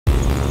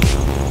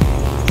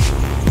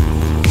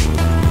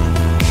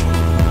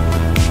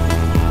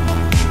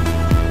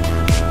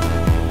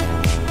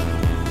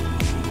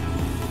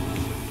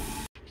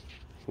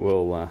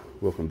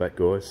welcome back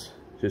guys.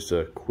 Just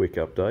a quick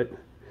update.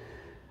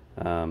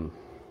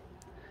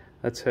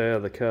 That's how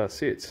the car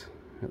sits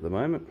at the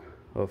moment.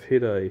 I've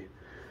hit a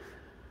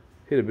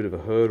bit of a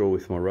hurdle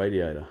with my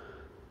radiator.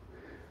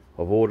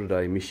 I've ordered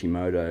a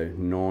Mishimoto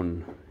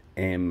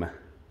non-M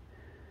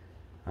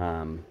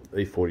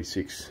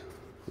E46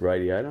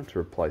 radiator to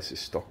replace this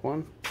stock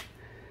one.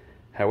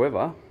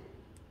 However,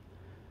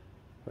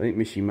 I think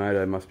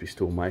Mishimoto must be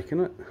still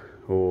making it,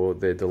 or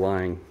they're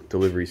delaying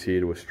deliveries here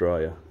to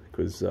Australia,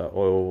 because I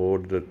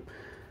ordered it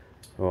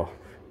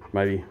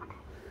maybe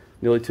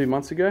nearly 2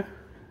 months ago.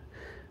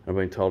 I've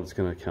been told it's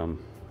going to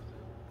come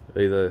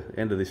either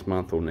end of this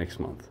month or next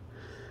month,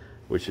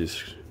 which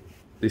is,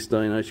 this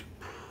day and age,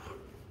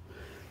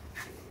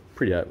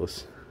 pretty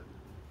hopeless.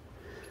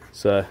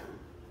 So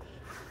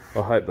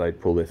I hope they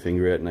pull their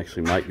finger out and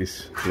actually make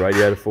this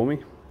radiator for me.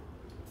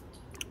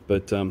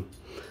 But I've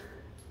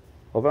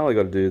only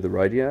got to do the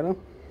radiator,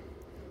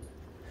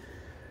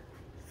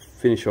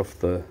 finish off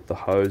the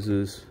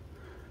hoses,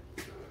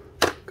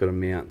 got to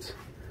mount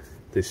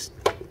this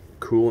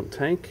coolant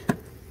tank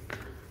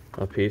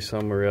up here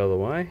somewhere out of the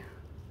way,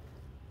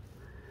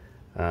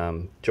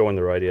 join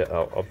the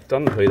radiator. I've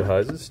done the heater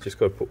hoses, just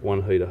got to put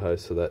one heater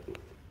hose to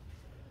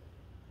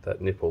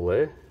that nipple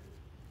there,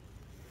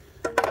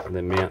 and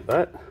then mount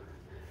that.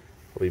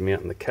 I'll be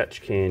mounting the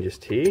catch can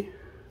just here.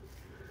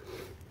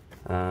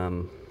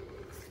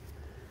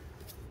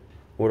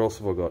 What else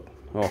have I got?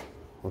 Oh,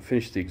 I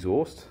finished the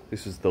exhaust.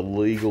 This is the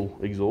legal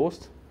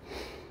exhaust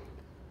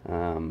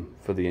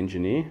for the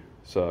engineer.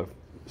 So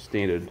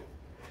standard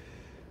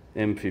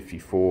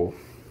M54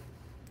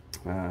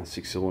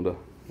 6-cylinder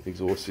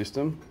exhaust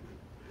system.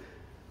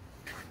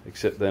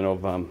 Except then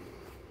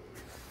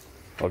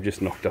I've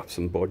just knocked up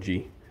some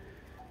bodgy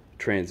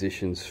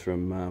transitions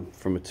from a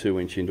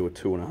 2-inch into a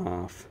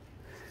 2.5,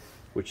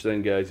 which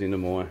then goes into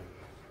my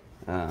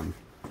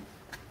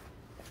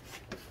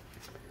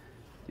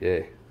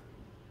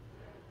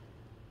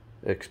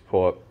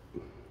X-pipe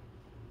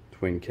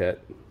twin cat.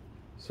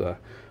 So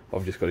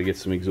I've just got to get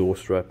some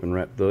exhaust wrap and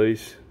wrap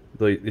these.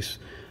 It's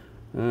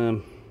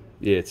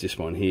this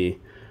one here.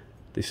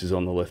 This is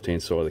on the left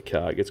hand side of the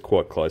car. It gets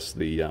quite close to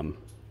the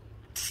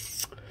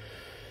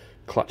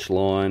clutch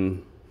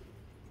line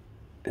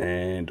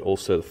and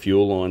also the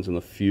fuel lines and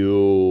the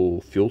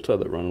fuel filter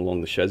that run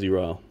along the chassis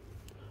rail,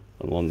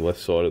 along the left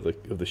side of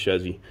the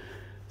chassis.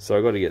 So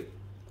I've got to get,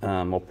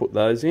 I'll put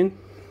those in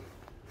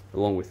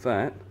along with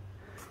that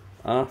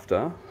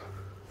after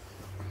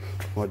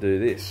I do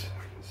this.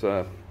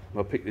 So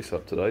I picked this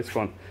up today. It's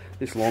fun.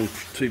 This long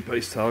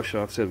 2-piece tail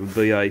shaft out of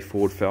a BA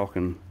Ford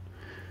Falcon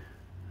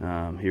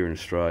here in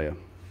Australia.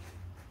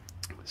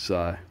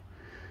 So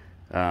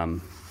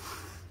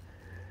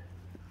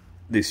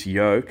this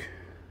yoke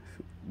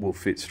will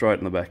fit straight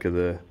in the back of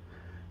the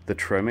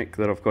Tremec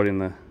that I've got in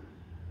the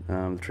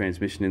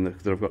transmission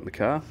that I've got in the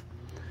car.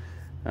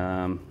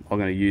 I'm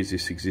going to use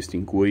this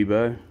existing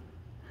Guibo.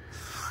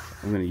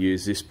 I'm going to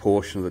use this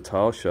portion of the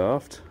tail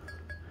shaft.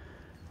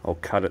 I'll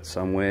cut it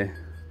somewhere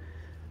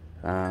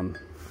and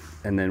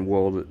then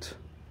weld it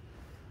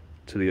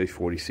to the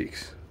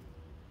E46.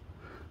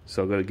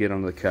 So I've got to get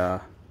onto the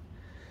car.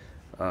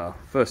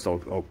 First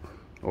I'll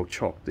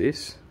chop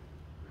this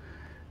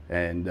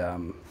and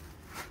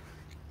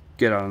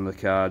get on the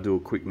car, do a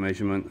quick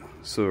measurement,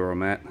 see where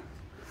I'm at.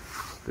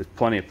 There's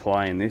plenty of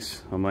play in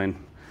this. I mean,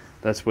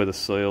 that's where the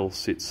seal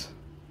sits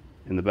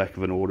in the back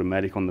of an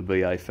automatic on the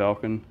BA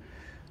Falcon.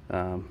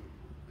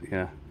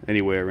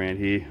 Anywhere around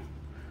here.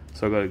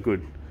 So I've got a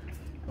good,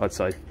 I'd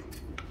say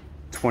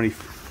 20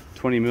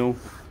 mil,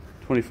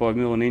 25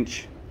 mil an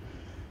inch,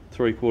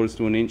 3/4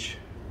 to an inch.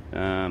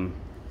 Then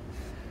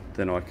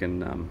I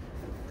can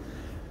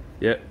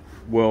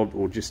weld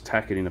or just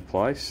tack it into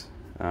place.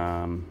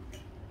 And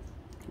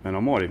I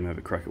might even have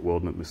a crack at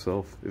welding it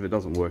myself. If it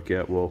doesn't work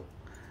out, well,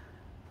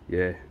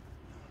 yeah,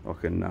 I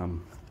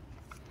can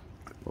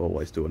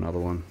always do another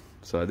one.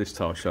 So this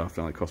tail shaft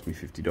only cost me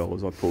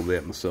 $50. I pulled it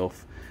out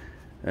myself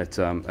at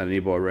a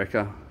nearby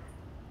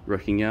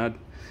wrecking yard,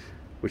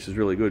 which is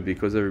really good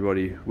because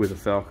everybody with a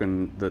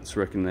Falcon that's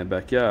wrecking their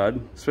backyard,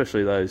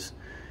 especially those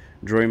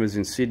dreamers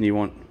in Sydney,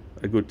 want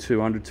a good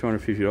 $200,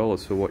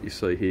 $250 for what you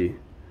see here.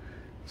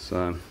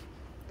 So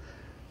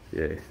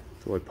yeah,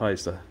 it's always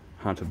pays to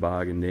hunt a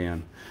bargain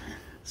down.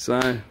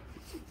 So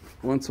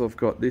once I've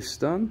got this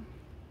done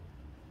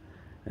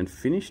and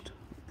finished,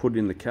 put it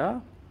in the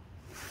car,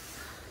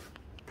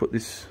 put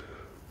this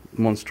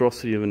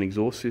monstrosity of an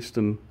exhaust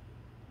system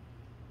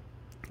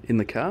in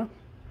the car,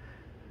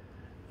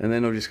 and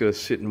then I've just got to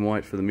sit and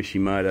wait for the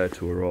Mishimoto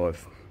to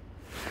arrive,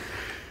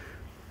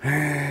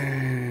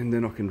 and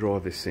then I can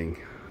drive this thing.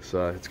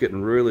 So it's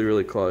getting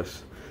really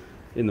close.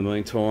 In the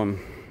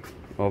meantime,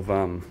 I've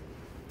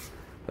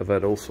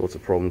had all sorts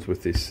of problems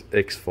with this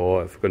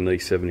X5. I've got an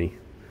E70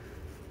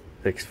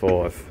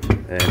 X5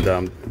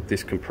 and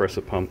this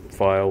compressor pump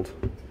failed.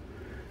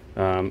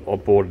 I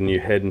bought a new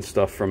head and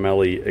stuff from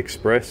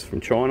AliExpress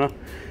from China.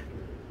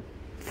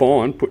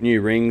 Fine, put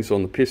new rings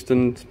on the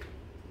pistons,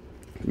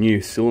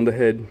 new cylinder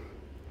head.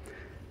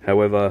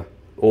 However,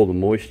 all the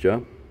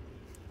moisture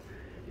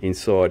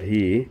inside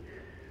here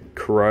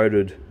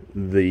corroded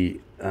the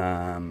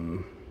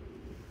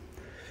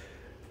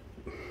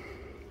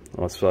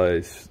I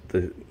suppose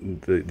the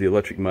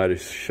electric motor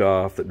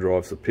shaft that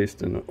drives the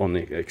piston on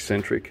the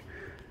eccentric.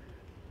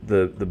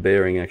 The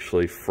bearing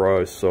actually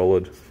froze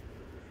solid,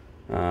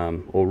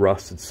 or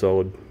rusted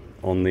solid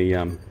on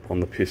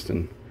the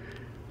piston.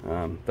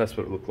 That's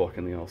what it looked like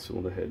in the old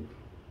cylinder head.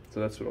 So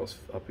that's what I was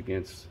up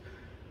against,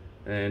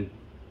 and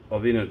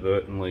I've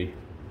inadvertently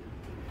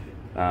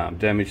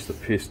damaged the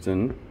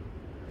piston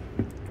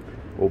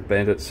or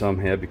bent it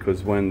somehow,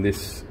 because when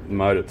this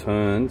motor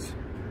turns,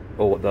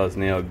 all it does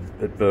now,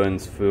 it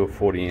burns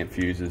 40 amp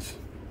fuses.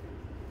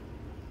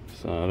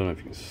 So I don't know if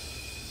you can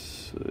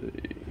see,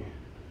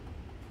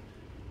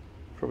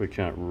 probably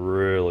can't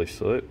really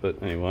see it,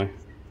 but anyway,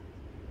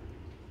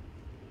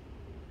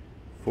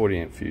 40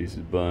 amp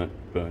fuses burn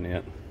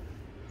out.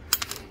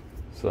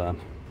 So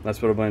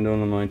that's what I've been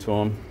doing in the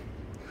meantime.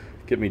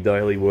 Get me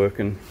daily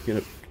working, get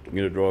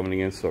it driving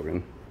again so I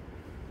can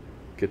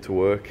get to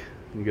work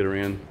and get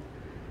around.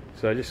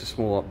 So just a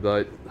small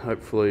update.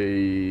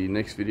 Hopefully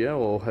next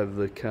video I'll have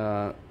the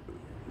car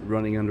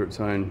running under its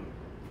own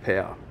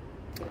power.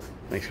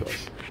 Thanks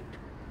guys.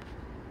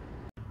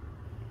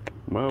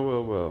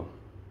 Well.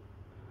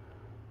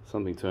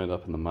 Something turned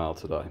up in the mail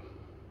today.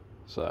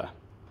 So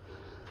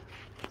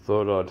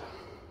thought I'd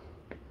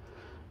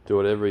do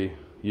what every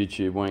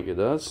YouTube wanker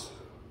does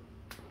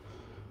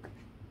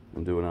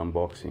and do an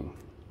unboxing.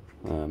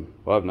 I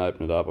haven't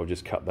opened it up. I've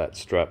just cut that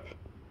strap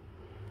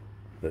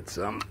that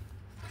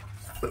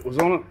was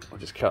on it. I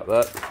just cut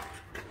that,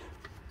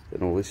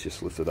 and all this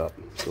just lifted up.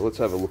 So let's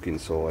have a look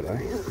inside, eh?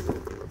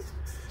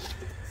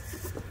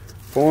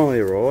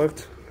 Finally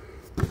arrived.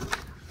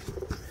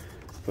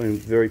 Been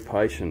very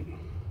patient.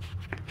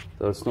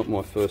 Though it's not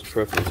my first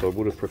preference. I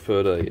would have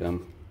preferred a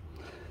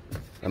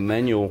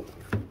manual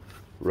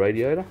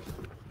radiator.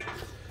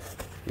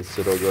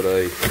 Instead I got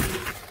a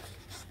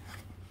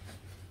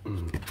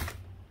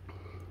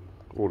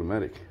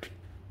automatic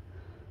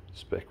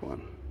spec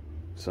one.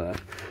 So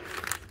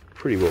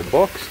pretty well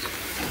boxed.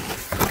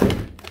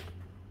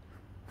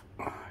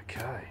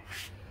 Okay,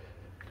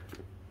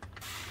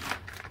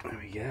 there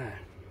we go.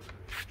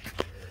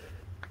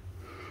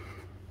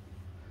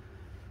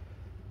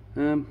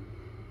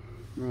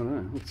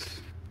 Righto, let's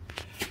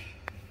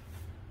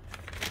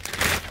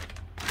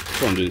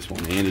try and do this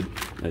one-handed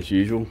as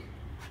usual.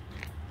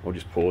 I'll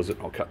just pause it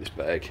and I'll cut this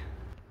bag.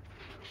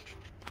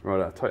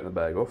 Right, I'll take the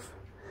bag off.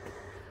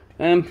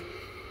 I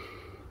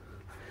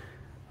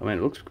mean,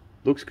 it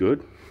looks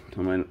good.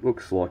 I mean, it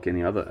looks like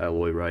any other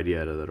alloy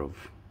radiator that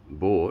I've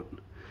bought.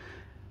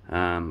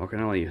 I can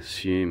only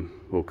assume,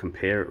 or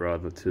compare it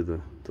rather,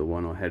 to the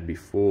one I had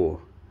before.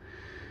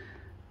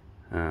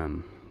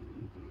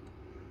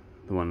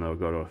 The one that I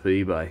got off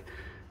eBay.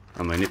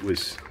 I mean, it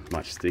was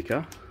much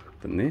thicker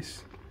than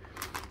this.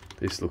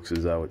 This looks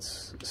as though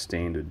it's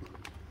standard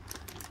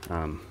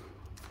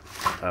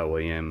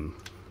OEM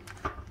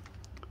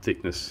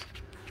thickness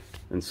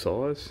and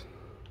size.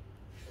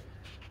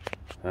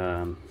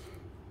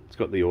 It's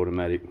got the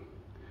automatic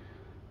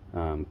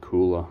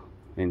cooler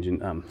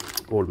engine,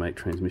 automatic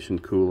transmission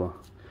cooler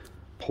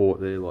port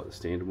there, like the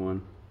standard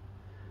one.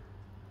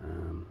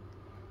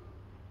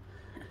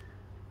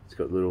 It's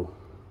got a little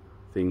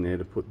thing there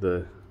to put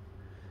the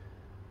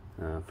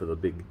for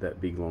that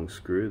big long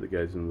screw that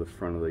goes into the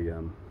front of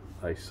the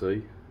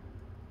AC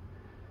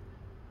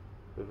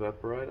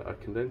evaporator, a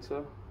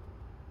condenser.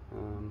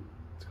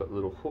 It's got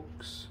little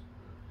hooks.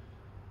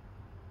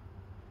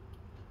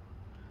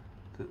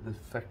 The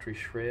factory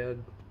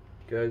shroud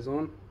goes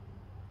on.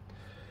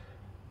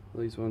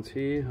 These ones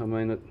here, I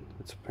mean,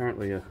 it's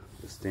apparently a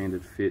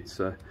standard fit.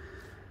 So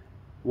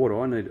what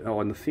I need,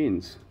 oh, and the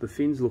fins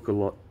look a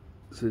lot,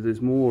 so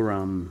there's more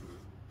of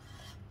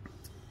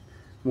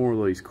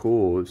these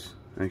cores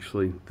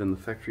actually than the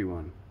factory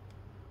one.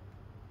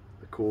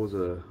 The cores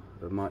are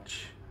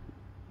much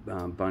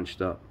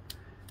bunched up,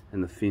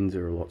 and the fins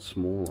are a lot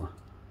smaller.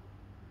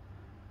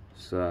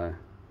 So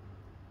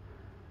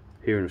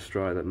here in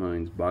Australia that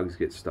means bugs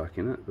get stuck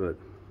in it, but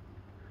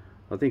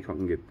I think I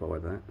can get by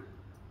that.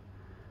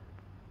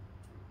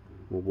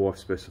 My wife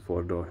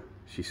specified,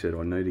 she said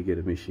I need to get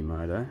a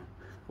Mishimoto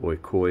or a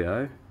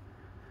Koyo,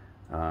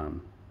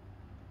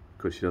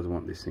 because she doesn't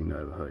want this thing to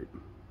overheat.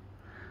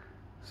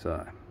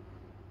 So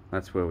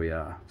that's where we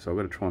are. So I've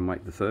got to try and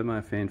make the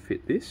thermo fan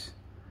fit this,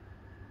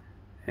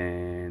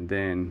 and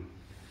then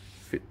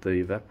fit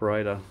the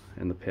evaporator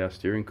and the power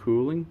steering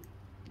cooling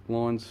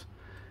lines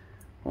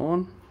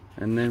on,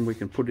 and then we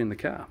can put it in the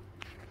car.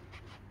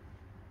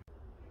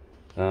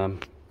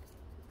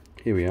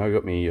 Here we are. I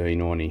got my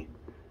E90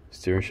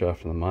 steering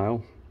shaft in the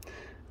mail.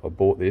 I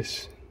bought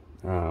this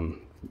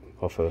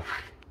off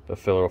a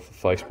fella off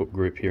the Facebook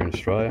group here in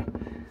Australia.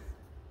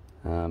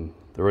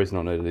 The reason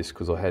I needed this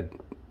because I had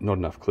not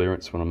enough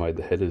clearance when I made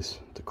the headers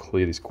to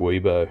clear this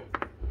Guibo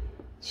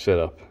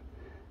setup,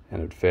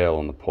 and it fell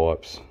on the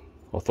pipes.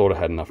 I thought I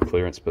had enough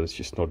clearance, but it's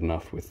just not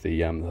enough with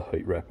the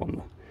heat wrap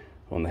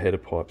on the header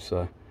pipe.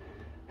 So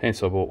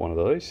hence I bought one of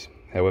those.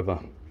 However,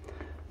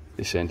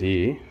 this end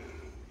here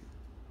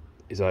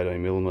is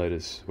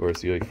 18mm,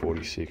 whereas the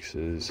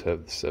E46s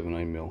have the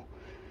 17mm.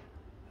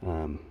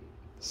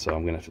 So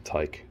I'm going to have to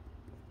take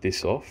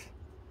this off,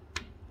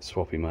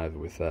 swap him over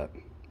with that.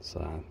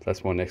 So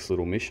that's my next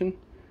little mission,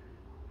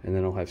 and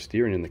then I'll have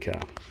steering in the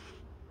car.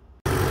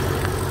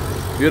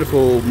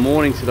 Beautiful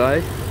morning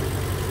today.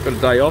 Got a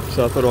day off,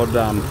 so I thought I'd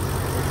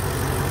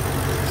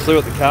see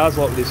what the car's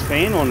like with this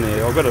fan on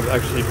there. I've got to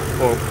actually,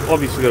 well,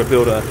 obviously got to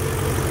build a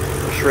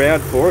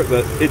shroud for it,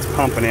 but it's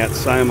pumping out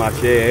so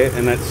much air,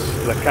 and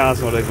the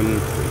car's not even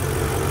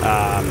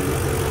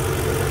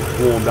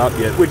warmed up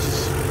yet, which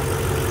is,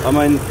 I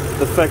mean,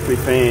 the factory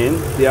fan,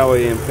 the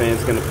OEM fan,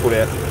 is going to put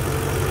out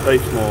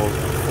heaps more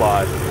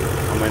flow.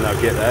 I mean,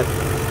 they'll get that.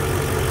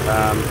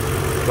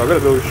 So I've got to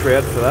build a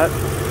shroud for that.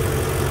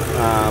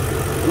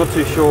 I'm not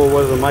too sure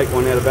whether to make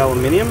one out of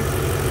aluminium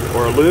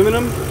or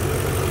aluminum,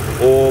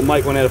 or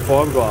make one out of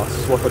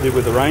fiberglass like I did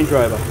with the Range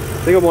Rover.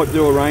 I think I might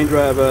do a Range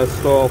Rover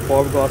style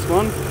fiberglass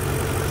one,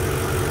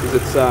 because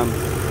it's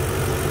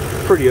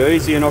pretty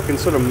easy, and I can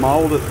sort of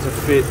mould it to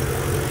fit,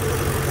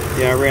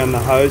 you know, around the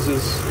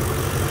hoses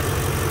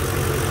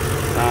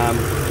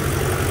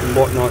and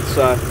whatnot.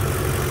 So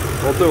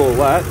I'll do all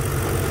that.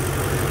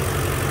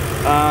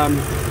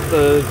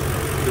 The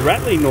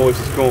rattling noise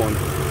is gone.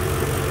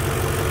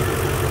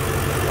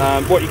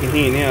 What you can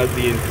hear now is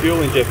the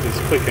fuel injectors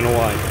clicking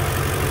away.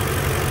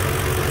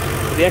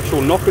 The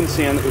actual knocking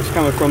sound that was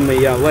coming from the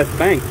left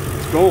bank,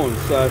 it's gone,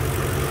 so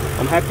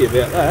I'm happy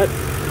about that.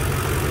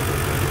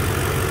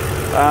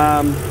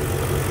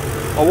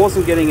 I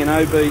wasn't getting an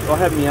OB, I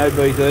had my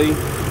OBD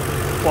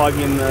plug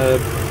in the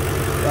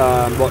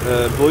like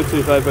a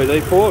Bluetooth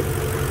OBD port,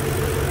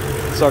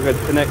 so I could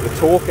connect the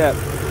torque app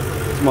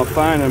to my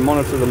phone and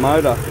monitor the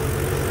motor,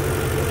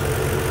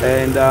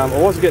 and I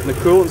wasn't getting the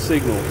coolant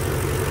signal.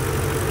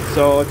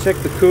 So I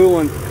checked the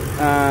coolant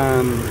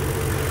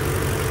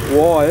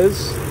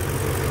wires.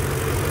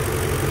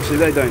 See,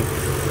 they don't,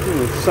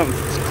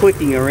 something's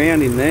clicking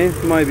around in there.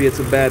 Maybe it's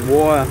a bad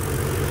wire,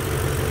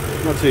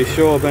 not too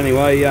sure, but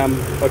anyway, I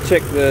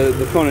checked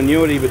the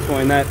continuity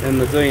between that and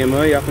the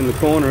DME up in the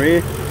corner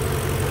here.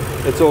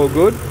 It's all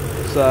good,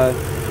 so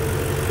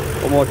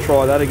I might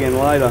try that again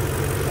later.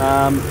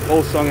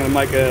 Also, I'm going to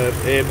make an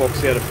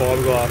airbox out of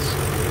fiberglass.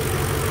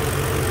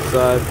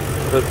 So,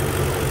 but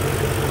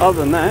other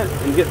than that,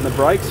 and getting the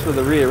brakes for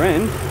the rear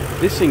end,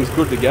 this thing's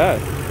good to go.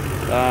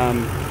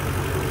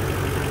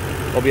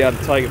 I'll be able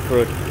to take it for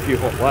a few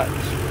hot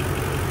laps.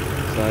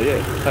 So yeah,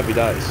 happy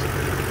days.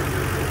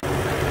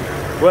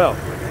 Well,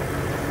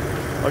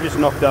 I just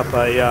knocked up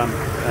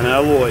an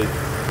alloy,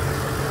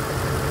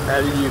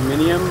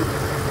 aluminium,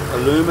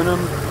 aluminum,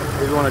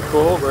 whatever you want to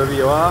call it, wherever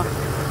you are.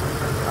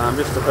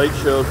 Just a heat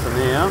shield for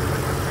now.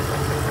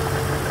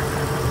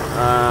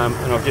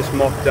 And I've just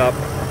mocked up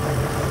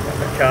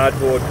a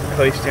cardboard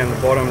piece down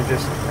the bottom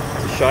just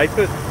to shape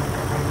it.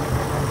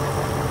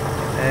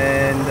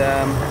 And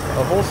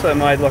I've also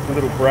made like a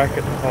little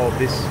bracket to hold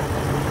this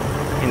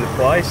into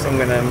place. I'm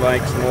going to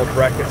make some more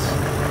brackets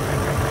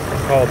to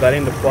hold that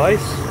into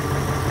place.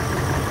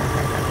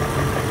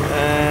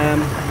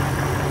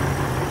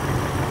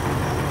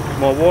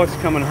 My wife's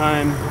coming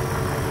home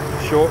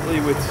shortly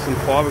with some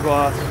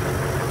fiberglass,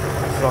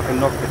 so I can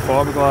knock the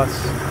fiberglass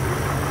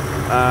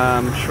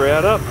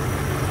shroud up.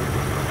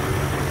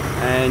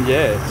 And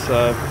yeah,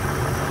 so,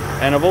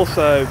 and I've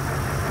also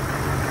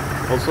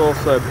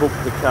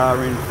booked the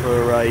car in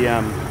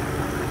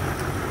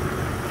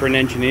for an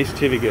engineer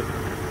certificate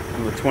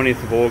on the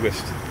 20th of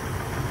August.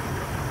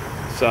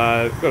 So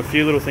I've got a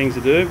few little things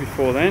to do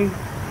before then.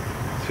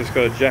 It's just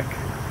got to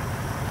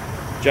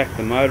jack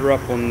the motor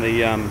up on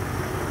the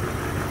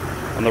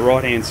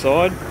right hand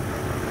side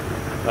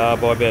by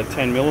about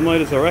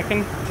 10mm, I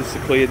reckon, just to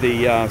clear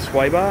the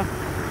sway bar.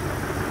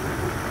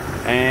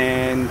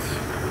 And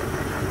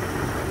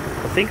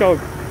I think I'm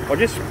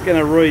just going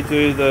to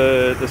redo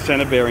the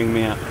centre bearing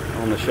mount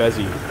on the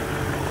chassis,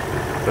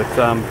 but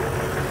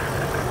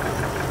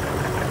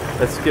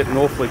that's getting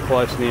awfully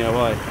close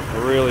now, eh?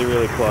 Really,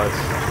 really close.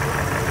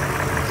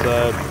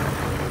 So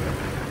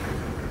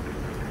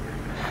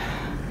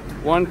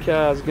one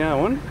car's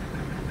going,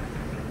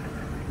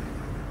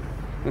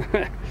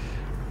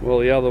 well,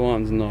 the other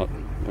one's not.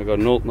 I've got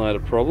an alternator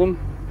problem,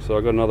 so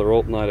I've got another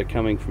alternator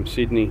coming from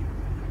Sydney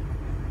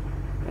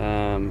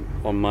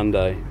on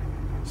Monday.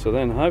 So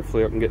then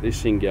hopefully I can get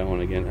this thing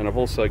going again. And I've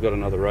also got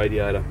another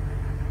radiator,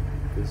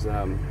 because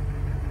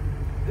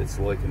it's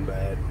leaking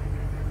bad.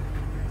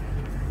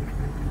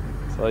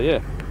 So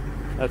yeah,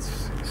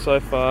 that's so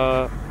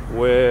far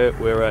where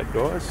we're at,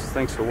 guys.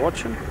 Thanks for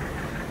watching.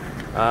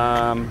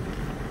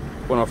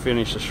 When I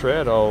finish the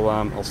shroud,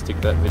 I'll stick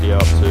that video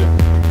up too.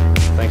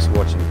 Thanks for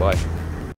watching. Bye.